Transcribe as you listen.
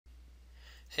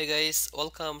Hey guys,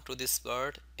 welcome to this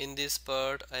part. In this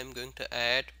part, I'm going to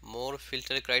add more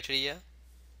filter criteria.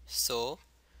 So,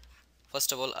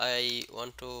 first of all, I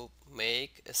want to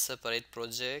make a separate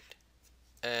project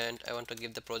and I want to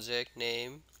give the project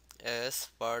name as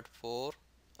part 4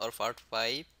 or part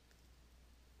 5,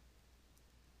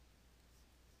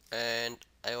 and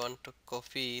I want to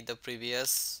copy the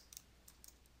previous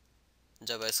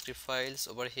JavaScript files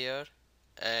over here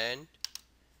and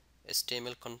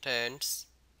HTML contents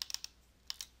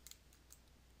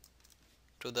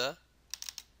to the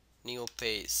new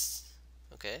page.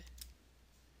 Okay,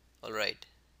 alright.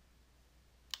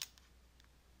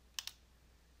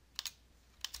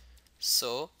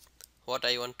 So, what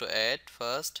I want to add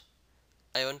first,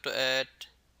 I want to add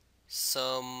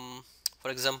some,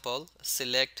 for example,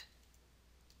 select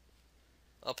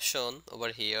option over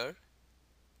here.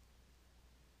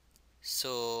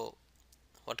 So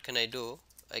what can I do?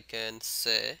 I can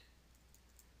say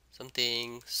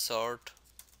something sort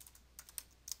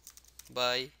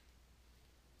by,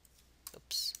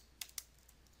 oops,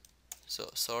 so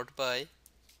sort by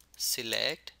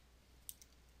select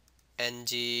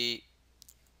ng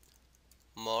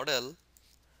model,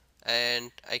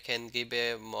 and I can give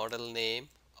a model name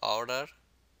order,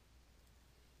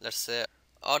 let's say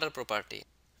order property.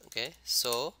 Okay,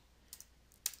 so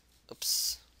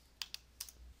oops,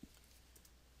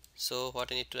 so what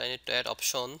I need to add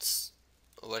options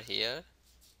over here.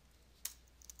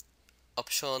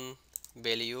 Option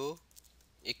value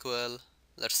equal,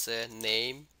 let's say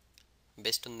name,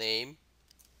 based on name,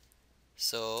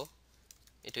 so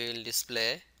it will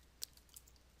display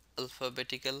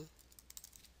alphabetical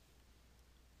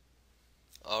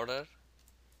order.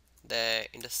 Then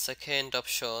in the second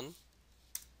option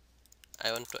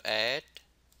I want to add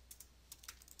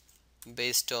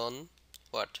based on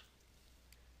what,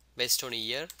 based on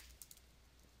year.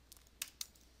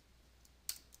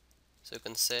 So you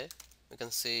can see,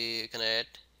 you can add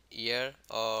year,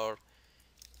 or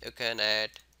you can add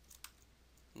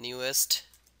newest.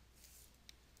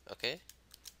 Okay,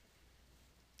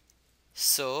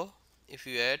 so if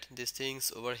you add these things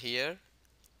over here,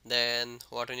 then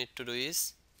what we need to do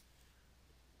is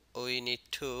we need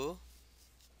to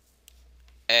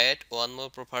add one more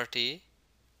property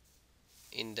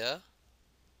in the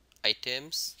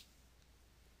items.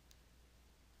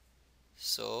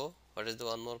 So what is the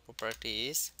one more property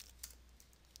is,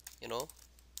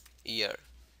 year.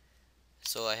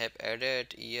 So I have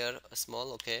added year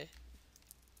small, okay,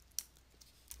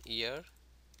 year,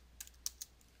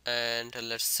 and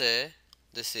let's say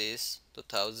this is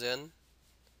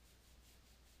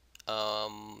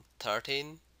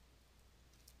 2013.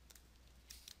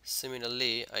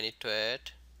 Similarly, I need to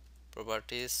add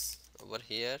properties over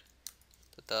here,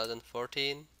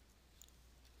 2014,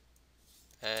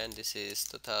 and this is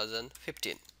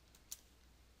 2015.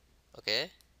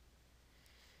 Okay,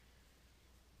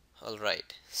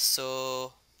 alright.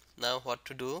 So now what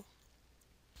to do?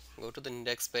 Go to the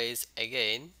index page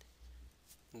again,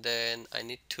 then I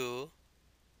need to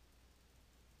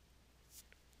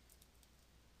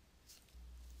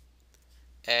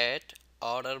add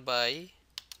order by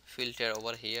filter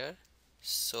over here.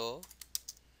 So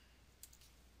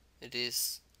it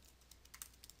is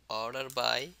order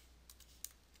by,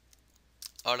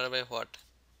 order by what,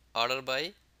 order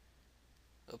by,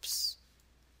 oops,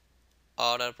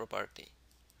 order property,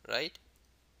 right?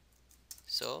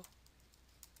 So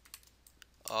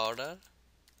order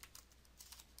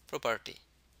property.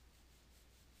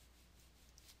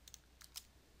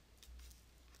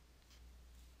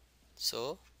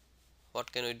 So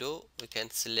what can we do? We can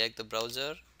select the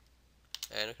browser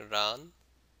and run,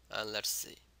 and let's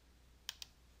see.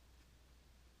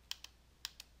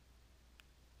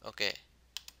 Okay,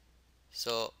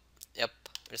 so yep,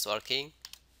 it's working.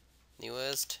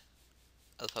 Newest,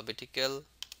 alphabetical,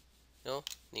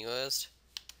 newest,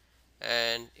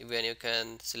 and even you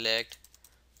can select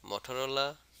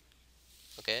Motorola.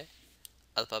 Okay,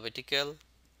 alphabetical,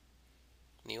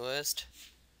 newest.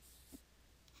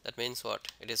 That means what,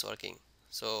 it is working.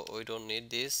 So we don't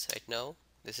need this right now.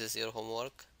 This is your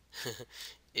homework.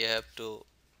 You have to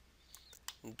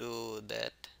do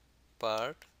that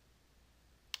part.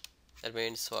 That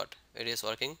means what, it is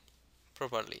working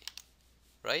properly,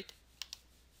 right?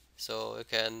 So you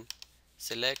can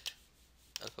select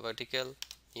alphabetical,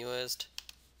 newest,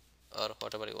 or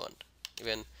whatever you want.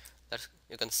 Even that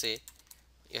you can see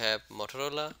you have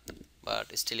Motorola,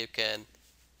 but still you can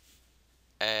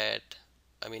add,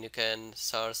 you can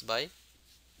search by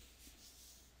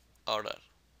order.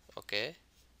 Okay,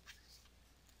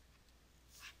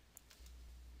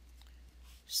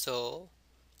 so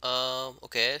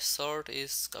Okay, sort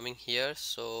is coming here,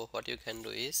 so what you can do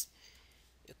is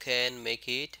you can make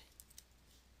it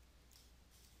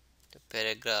the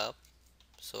paragraph,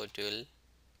 so it will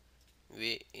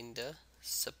be in the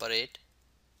separate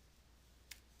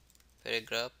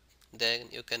paragraph. Then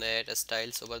you can add a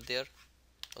styles over there.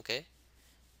 Okay,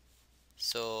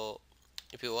 so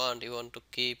if you want to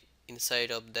keep inside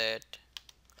of that,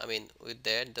 I mean with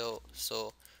that though,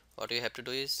 so what you have to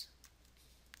do is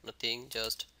nothing,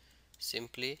 just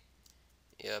simply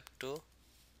you have to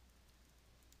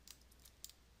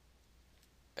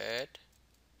add,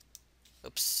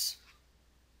 oops,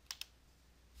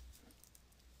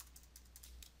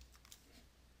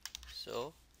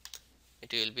 so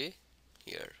it will be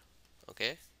here.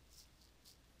 Okay,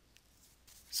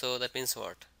 so that means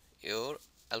what, your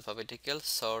alphabetical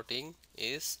sorting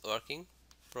is working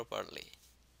properly.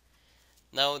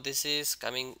 Now this is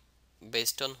coming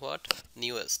based on what,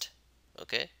 newest.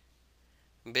 Okay,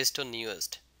 based on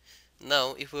newest.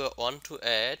 Now if we want to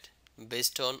add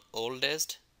based on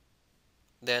oldest,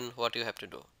 then what you have to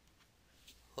do,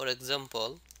 for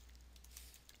example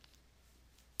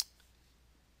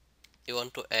you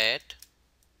want to add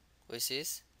which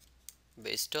is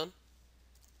based on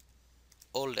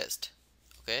oldest.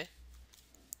 Okay,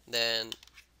 then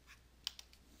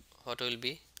what will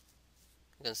be,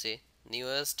 you can see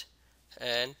newest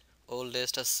and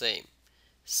oldest are same,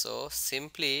 so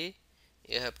simply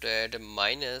you have to add a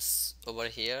minus over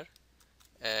here,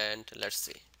 and let's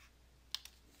see,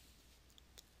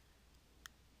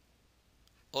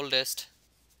 oldest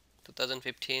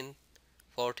 2015,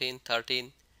 14,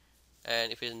 13,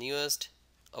 and if it's newest,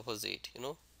 opposite,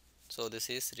 so this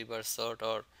is reverse sort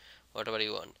or whatever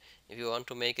you want. If you want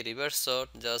to make a reverse sort,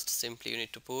 just simply you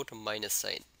need to put minus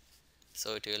sign,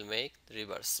 so it will make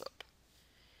reverse sort.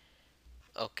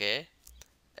 Okay,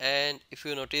 and if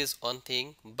you notice one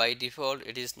thing, by default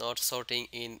it is not sorting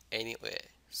in any way,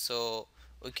 so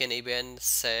we can even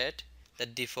set the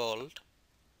default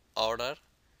order.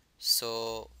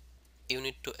 So you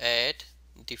need to add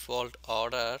default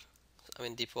order, I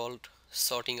mean default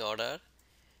sorting order,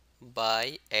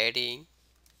 by adding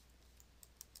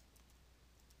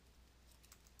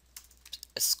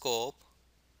scope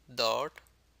dot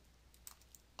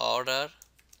order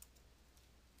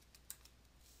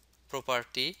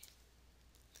property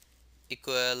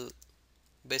equal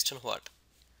based on what,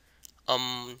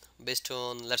 based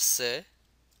on, let's say,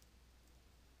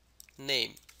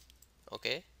 name.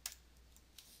 Okay,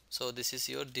 so this is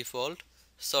your default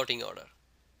sorting order.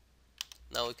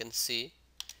 Now we can see,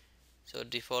 so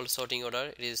default sorting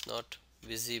order, it is not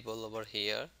visible over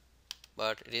here,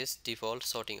 but it is default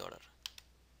sorting order.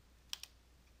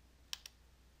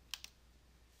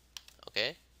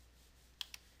 Okay,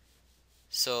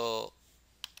 so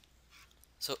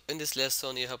in this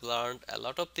lesson you have learned a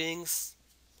lot of things,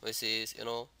 which is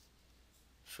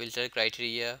filter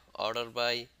criteria, order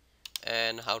by,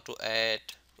 and how to add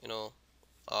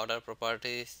order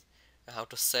properties, and how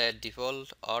to set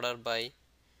default order by.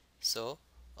 So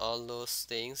all those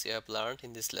things you have learned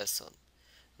in this lesson.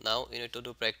 Now you need to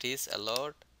do practice a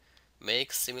lot,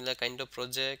 make similar kind of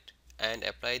project and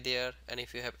apply there, and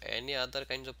if you have any other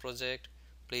kinds of project,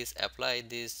 please apply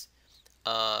this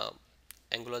uh,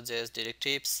 AngularJS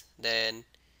directives, then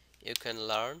you can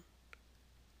learn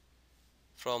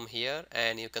from here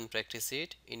and you can practice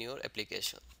it in your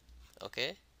application.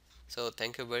 Okay, so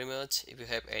thank you very much. If you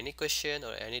have any question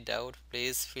or any doubt,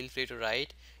 please feel free to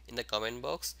write in the comment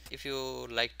box. If you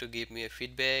like to give me a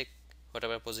feedback,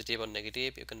 whatever positive or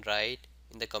negative, you can write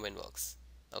in the comment box.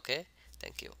 Okay,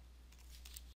 thank you.